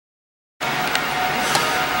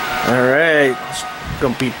Alright,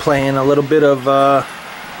 gonna be playing a little bit of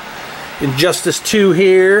Injustice 2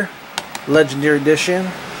 here, Legendary Edition.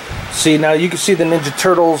 See, now you can see the Ninja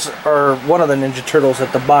Turtles, or one of the Ninja Turtles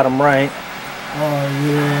at the bottom right. Oh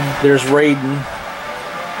yeah. There's Raiden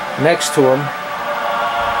next to him.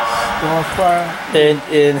 Starfire.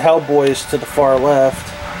 And Hellboy's to the far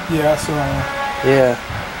left. Yeah, I saw him. Yeah.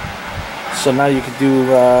 So now you can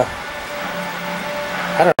do, I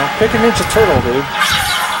don't know, pick a Ninja Turtle, dude.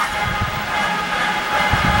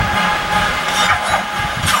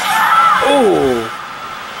 Oh!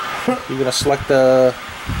 You're gonna select an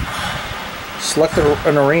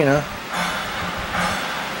arena.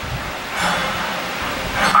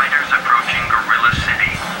 Fighters approaching Gorilla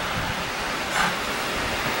City.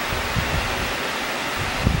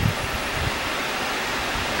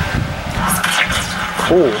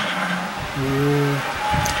 Cool.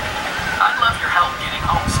 I'd love your help getting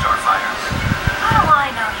home, Starfighter. How do I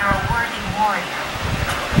know you're a worthy warrior?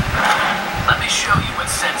 Let me show you what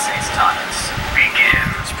Sensei's taught us. Begin.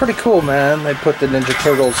 It's pretty cool, man. They put the Ninja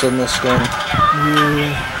Turtles in this game.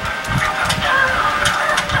 Yeah.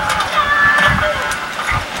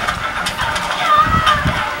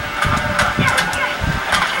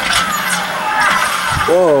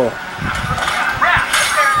 Whoa.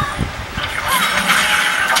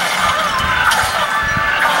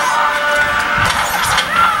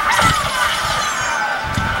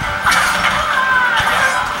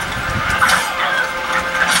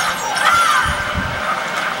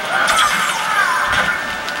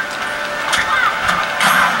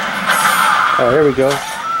 Oh, here we go.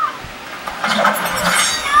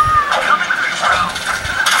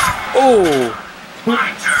 Oh!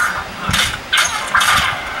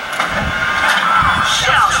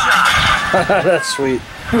 That's sweet.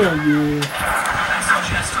 Oh yeah. I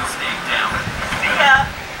suggest you stay down. Yeah.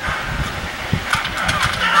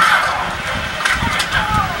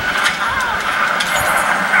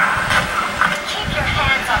 Keep your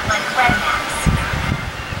hands up like rednecks.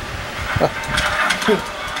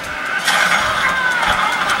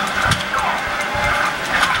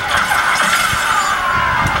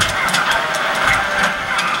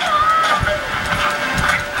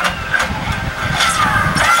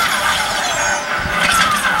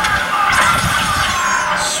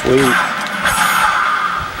 Sweet.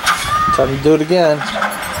 Time to do it again.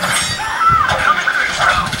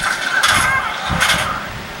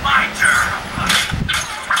 My turn.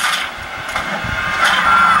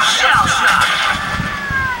 Shell shot.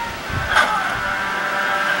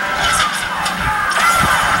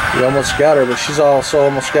 You almost got her, but she's also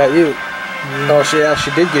almost got you. Oh, yeah,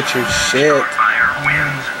 she did get you. Shit. Starfire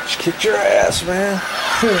wins. She kicked your ass, man.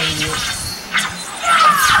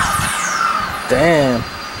 Damn.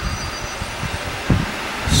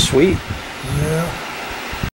 Sweet. Yeah.